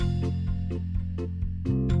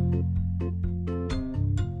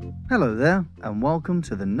Hello there, and welcome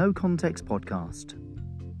to the No Context Podcast.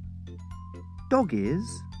 Dog ears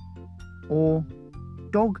or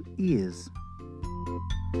dog ears?